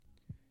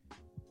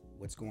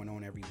What's going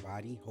on,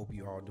 everybody? Hope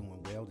you're all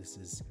doing well. This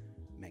is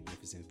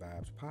Magnificent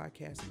Vibes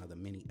Podcast, another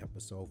mini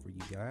episode for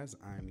you guys.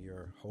 I'm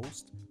your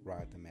host,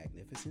 Rod the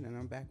Magnificent, and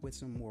I'm back with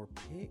some more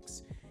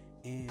picks.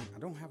 And I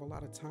don't have a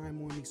lot of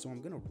time on me, so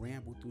I'm going to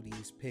ramble through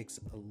these picks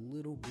a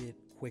little bit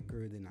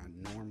quicker than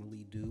I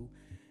normally do.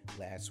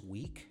 Last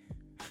week,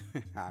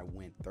 I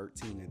went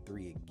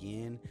 13-3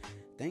 again,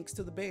 thanks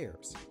to the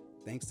Bears.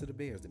 The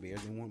Bears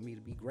didn't want me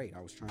to be great.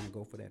 I was trying to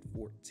go for that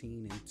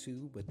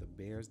 14-2, but the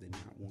Bears did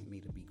not want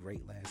me to be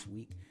great last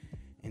week.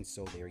 And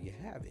so there you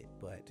have it.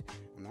 But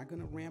I'm not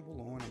going to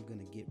ramble on. I'm going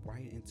to get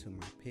right into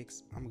my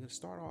picks. I'm going to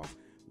start off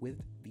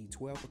with the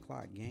 12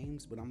 o'clock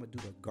games, but I'm going to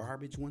do the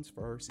garbage ones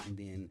first and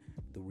then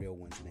the real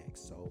ones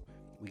next. So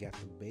we got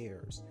the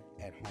Bears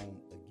at home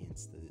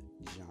against the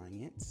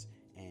Giants,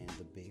 and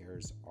the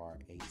Bears are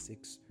a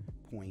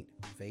 6-point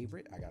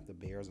favorite. I got the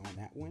Bears on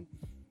that one.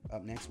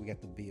 Up next, we got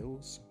the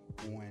Bills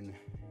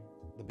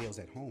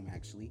at home,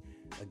 actually,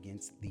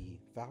 against the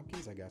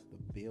Falcons. I got the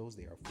Bills.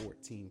 They are a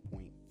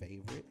 14-point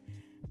favorite.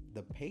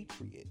 The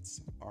Patriots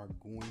are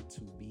going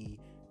to be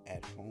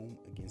at home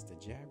against the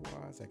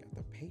Jaguars. I got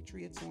the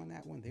Patriots on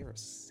that one. They're a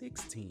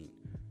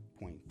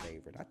 16-point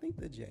favorite. I think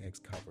the Jags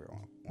cover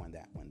on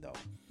that one, though.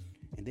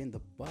 And then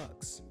the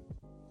Bucks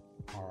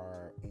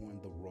are on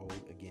the road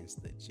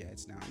against the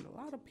Jets. Now,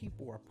 a lot of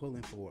people are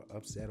pulling for an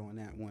upset on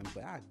that one,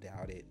 but I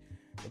doubt it.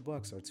 The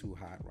Bucks are too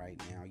hot right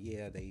now.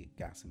 Yeah, they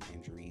got some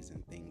injuries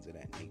and things of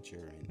that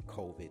nature, and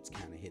COVID's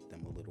kind of hit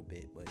them a little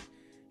bit, but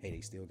hey,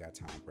 they still got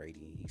Tom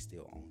Brady. He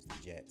still owns the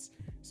Jets.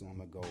 So I'm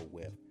going to go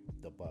with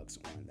the Bucks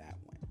on that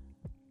one.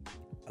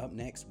 Up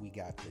next, we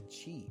got the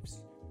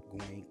Chiefs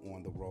going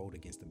on the road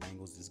against the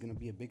Bengals. This is going to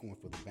be a big one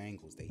for the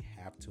Bengals. They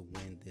have to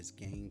win this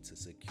game to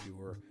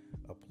secure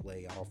a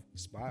playoff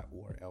spot,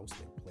 or else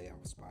their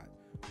playoff spot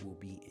will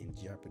be in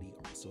jeopardy.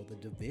 Also, the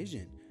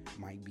division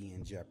might be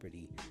in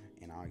jeopardy,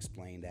 and I'll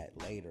explain that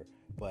later.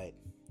 But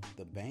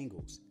the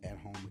Bengals at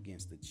home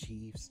against the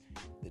Chiefs.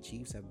 The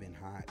Chiefs have been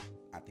hot.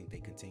 I think they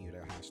continue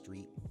their hot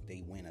streak.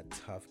 They win a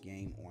tough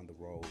game on the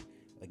road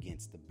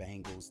against the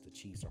Bengals. The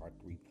Chiefs are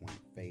a 3-point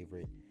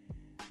favorite.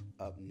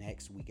 Up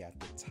next, we got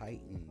the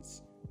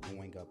Titans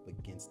going up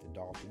against the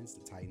Dolphins.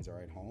 The Titans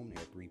are at home.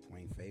 They're a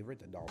 3-point favorite.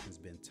 The Dolphins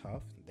been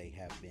tough. They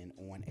have been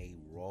on a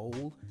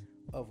roll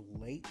of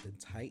late. The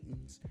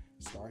Titans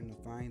starting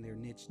to find their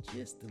niche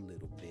just a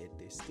little bit.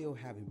 They still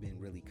haven't been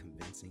really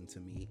convincing to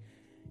me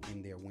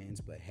in their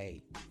wins, but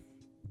hey,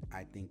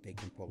 I think they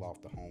can pull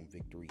off the home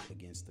victory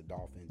against the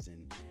Dolphins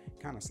and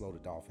kind of slow the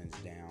Dolphins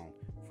down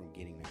from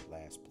getting that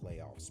last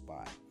playoff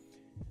spot.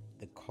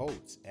 The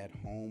Colts at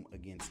home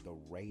against the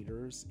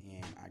Raiders,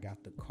 and I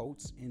got the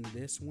Colts in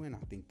this one.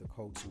 I think the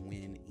Colts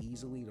win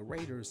easily. The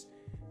Raiders,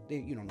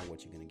 you don't know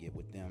what you're going to get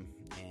with them,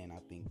 and I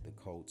think the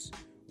Colts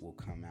will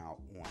come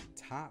out on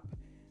top.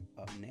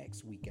 Up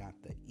next, we got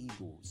the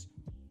Eagles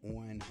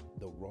on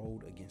the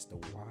road against the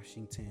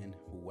Washington,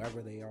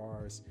 whoever they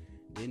are.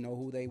 Didn't know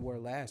who they were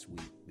last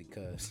week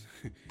because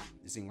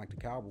it seemed like the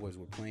Cowboys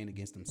were playing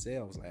against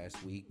themselves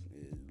last week.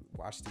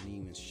 Washington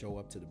didn't even show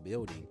up to the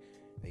building.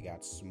 They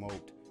got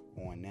smoked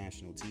on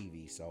national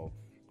TV. So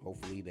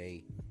hopefully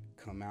they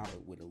come out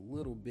with a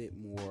little bit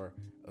more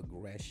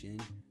aggression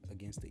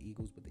against the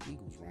Eagles. But the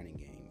Eagles running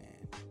game,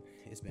 man,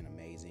 it's been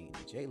amazing.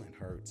 And Jalen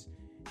Hurts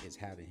is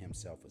having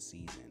himself a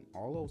season.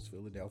 All those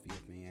Philadelphia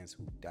fans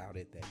who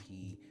doubted that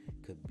he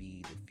could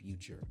be the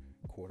future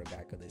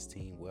quarterback of this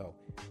team, well,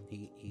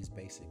 he's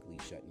basically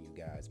shutting you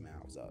guys'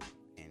 mouths up,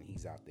 and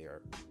he's out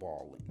there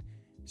balling.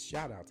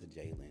 Shout out to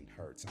Jalen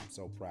Hurts. I'm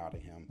so proud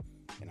of him,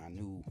 and I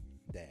knew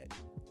that.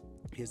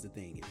 Here's the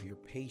thing, if you're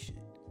patient,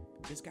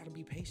 just got to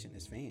be patient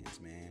as fans,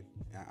 man.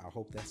 I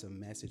hope that's a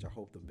message. I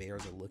hope the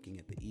Bears are looking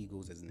at the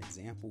Eagles as an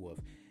example of,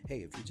 hey,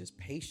 if you're just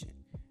patient,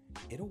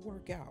 it'll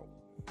work out.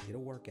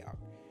 It'll work out.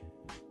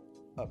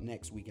 Up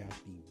next, we got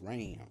the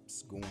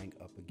Rams going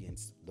up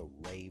against the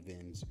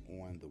Ravens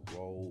on the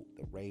road.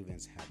 The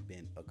Ravens have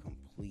been a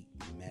complete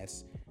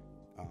mess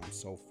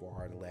so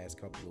far the last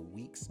couple of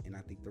weeks, and I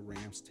think the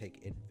Rams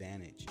take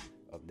advantage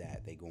of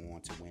that. They go on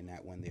to win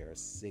that one. They're a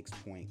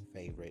 6-point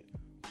favorite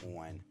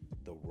on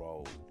the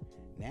road.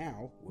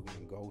 Now, we're going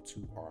to go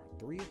to our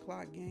 3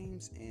 o'clock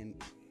games,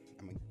 and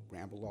I'm going to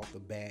ramble off the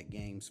bad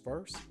games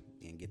first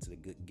and get to the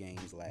good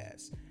games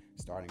last.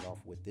 Starting off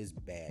with this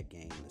bad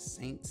game, the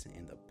Saints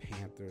and the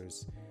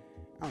Panthers.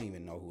 I don't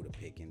even know who to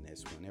pick in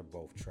this one. They're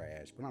both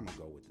trash, but I'm going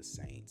to go with the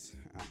Saints.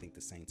 I think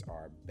the Saints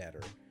are a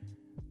better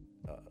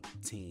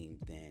team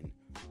than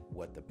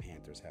what the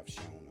Panthers have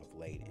shown of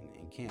late.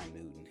 And Cam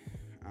Newton,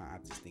 I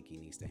just think he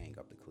needs to hang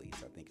up the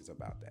cleats. I think it's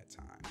about that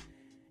time.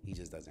 He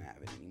just doesn't have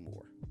it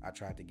anymore. I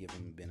tried to give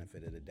him the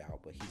benefit of the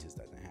doubt, but he just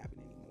doesn't have it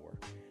anymore.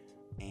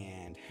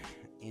 And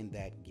in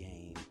that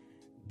game,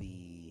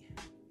 the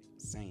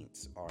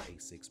Saints are a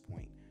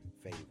 6-point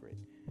favorite.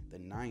 The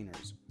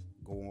Niners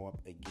go up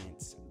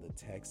against the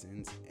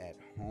Texans at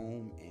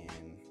home,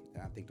 and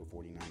I think the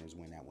 49ers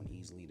win that one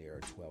easily. They're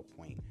a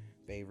 12-point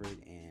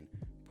favorite and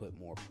put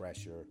more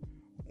pressure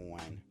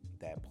on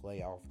that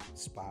playoff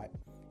spot.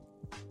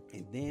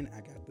 And then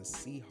I got the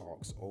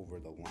Seahawks over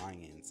the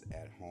Lions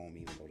at home,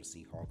 even though the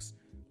Seahawks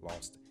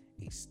lost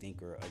a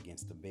stinker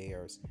against the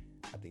Bears.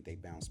 I think they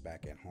bounced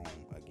back at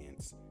home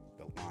against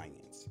the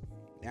Lions.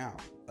 Now,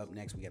 up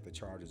next, we got the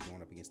Chargers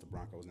going up against the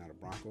Broncos. Now, the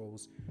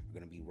Broncos are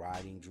going to be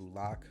riding Drew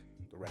Lock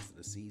the rest of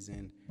the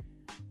season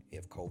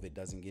if COVID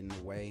doesn't get in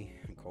the way.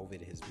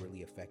 COVID has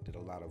really affected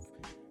a lot of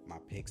my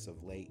picks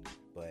of late,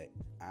 but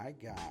I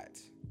got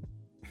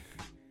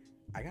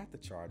the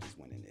Chargers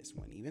winning this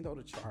one. Even though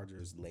the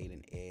Chargers laid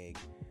an egg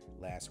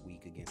last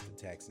week against the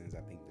Texans,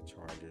 I think the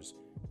Chargers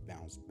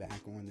bounce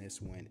back on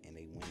this one and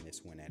they win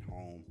this one at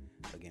home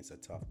against a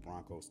tough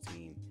Broncos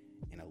team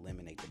and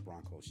eliminate the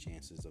Broncos'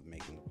 chances of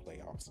making the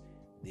playoffs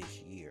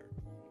this year.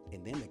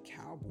 And then the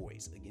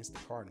Cowboys against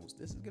the Cardinals.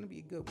 This is going to be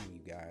a good one,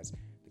 you guys.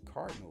 The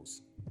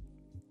Cardinals,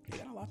 they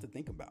got a lot to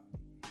think about.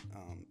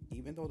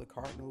 Even though the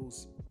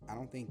Cardinals, I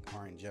don't think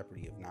are in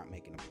jeopardy of not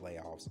making the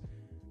playoffs,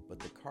 but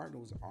the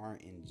Cardinals are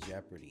in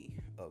jeopardy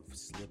of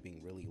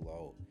slipping really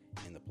low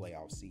in the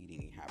playoff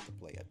seeding and have to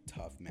play a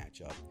tough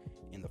matchup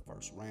in the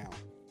first round.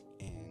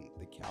 And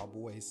the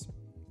Cowboys,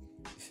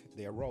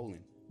 they're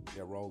rolling.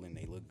 They're rolling.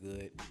 They look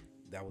good.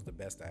 That was the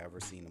best I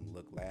ever seen them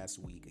look last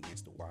week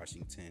against the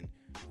Washington.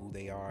 Who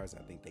they are is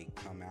I think they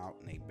come out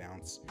and they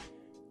bounce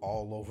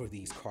all over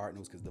these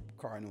Cardinals because the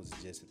Cardinals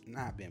just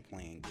not been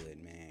playing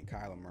good, man.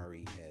 Kyler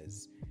Murray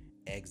has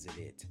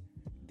exited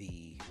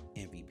the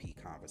MVP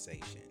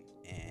conversation.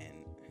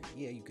 And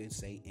yeah, you could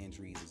say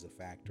injuries is a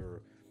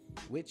factor,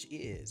 which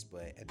is,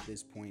 but at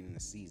this point in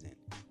the season,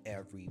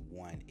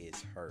 everyone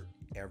is hurt.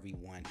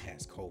 Everyone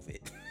has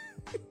COVID.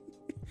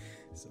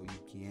 So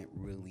you can't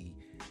really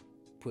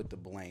put the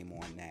blame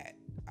on that.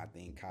 I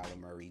think Kyler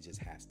Murray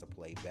just has to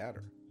play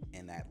better.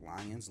 And that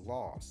Lions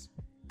loss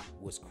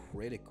was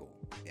critical.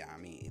 Yeah, I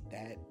mean,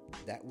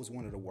 that was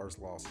one of the worst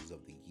losses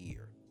of the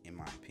year, in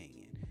my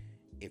opinion.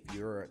 If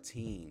you're a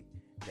team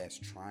that's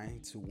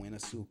trying to win a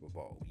Super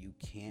Bowl, you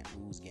can't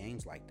lose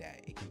games like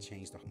that. It can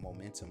change the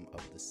momentum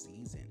of the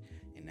season.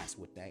 And that's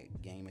what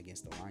that game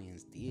against the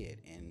Lions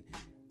did. And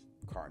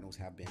Cardinals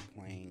have been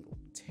playing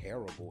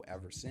terrible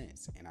ever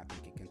since. And I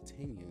think it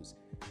continues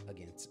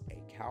against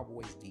a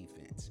Cowboys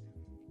defense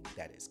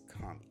that is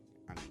coming.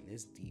 I mean,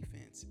 this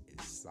defense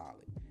is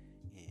solid.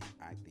 And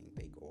I think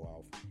they go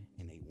off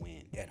and they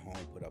win at home,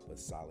 put up a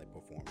solid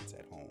performance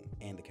at home.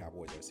 And the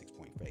Cowboys are a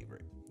 6-point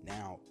favorite.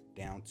 Now,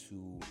 down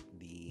to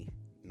the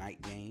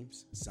night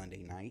games.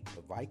 Sunday night,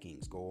 the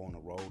Vikings go on the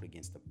road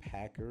against the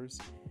Packers,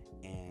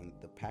 and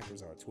the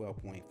Packers are a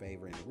 12-point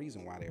favorite. And the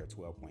reason why they're a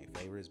 12-point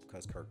favorite is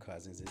because Kirk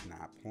Cousins is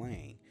not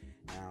playing.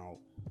 Now,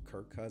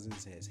 Kirk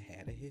Cousins has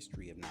had a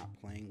history of not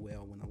playing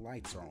well when the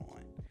lights are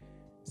on.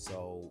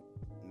 So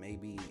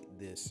maybe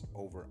this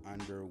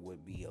over-under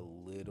would be a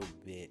little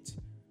bit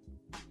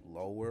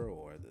lower,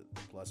 or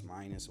the plus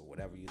minus, or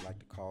whatever you like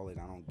to call it.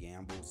 I don't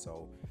gamble,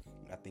 so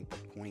I think the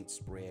point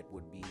spread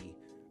would be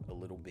a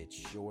little bit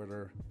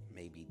shorter,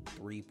 maybe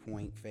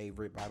 3-point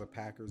favorite by the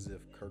Packers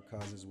if Kirk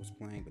Cousins was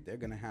playing, but they're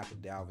going to have to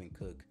Dalvin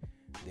Cook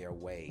their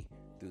way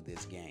through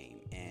this game.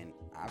 And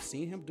I've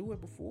seen him do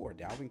it before.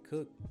 Dalvin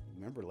Cook,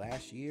 remember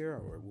last year,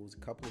 or it was a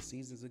couple of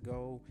seasons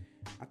ago?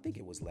 I think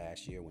it was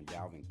last year when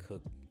Dalvin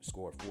Cook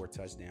scored 4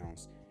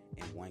 touchdowns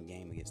in one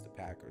game against the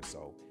Packers.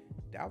 So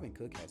Dalvin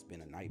Cook has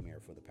been a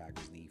nightmare for the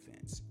Packers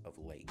defense of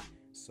late.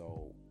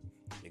 So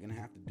they're going to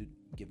have to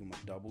give him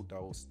a double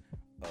dose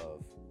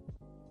of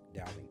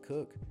Dalvin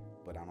Cook,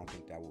 but I don't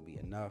think that will be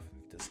enough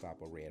to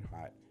stop a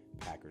red-hot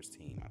Packers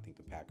team. I think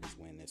the Packers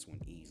win this one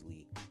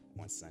easily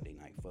on Sunday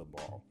Night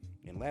Football.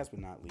 And last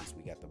but not least,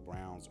 we got the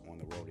Browns on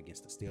the road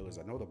against the Steelers.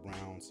 I know the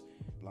Browns,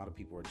 a lot of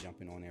people are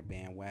jumping on their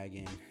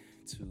bandwagon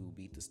to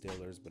beat the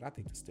Steelers, but I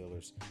think the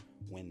Steelers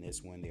win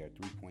this one. They're a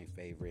 3-point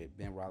favorite.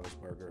 Ben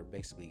Roethlisberger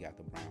basically got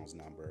the Browns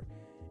number,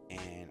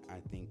 and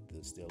I think the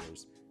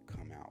Steelers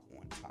come out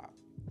on top.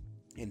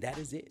 And that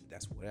is it.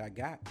 That's what I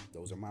got.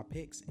 Those are my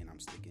picks, and I'm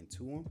sticking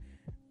to them.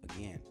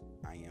 Again,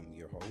 I am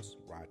your host,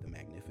 Rod the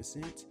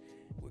Magnificent.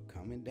 We're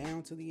coming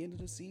down to the end of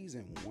the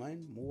season.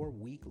 One more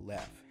week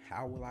left.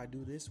 How will I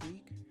do this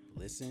week?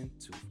 Listen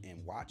to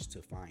and watch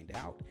to find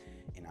out.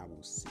 And I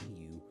will see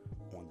you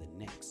on the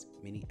next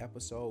mini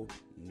episode.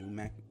 New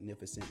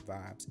Magnificent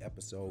Vibes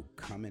episode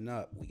coming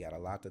up. We got a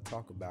lot to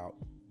talk about.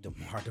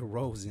 DeMar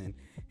DeRozan.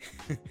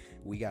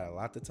 We got a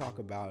lot to talk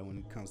about when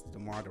it comes to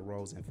DeMar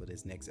DeRozan for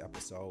this next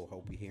episode.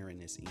 Hope you're hearing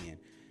this in.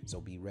 So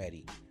be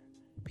ready.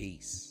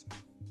 Peace.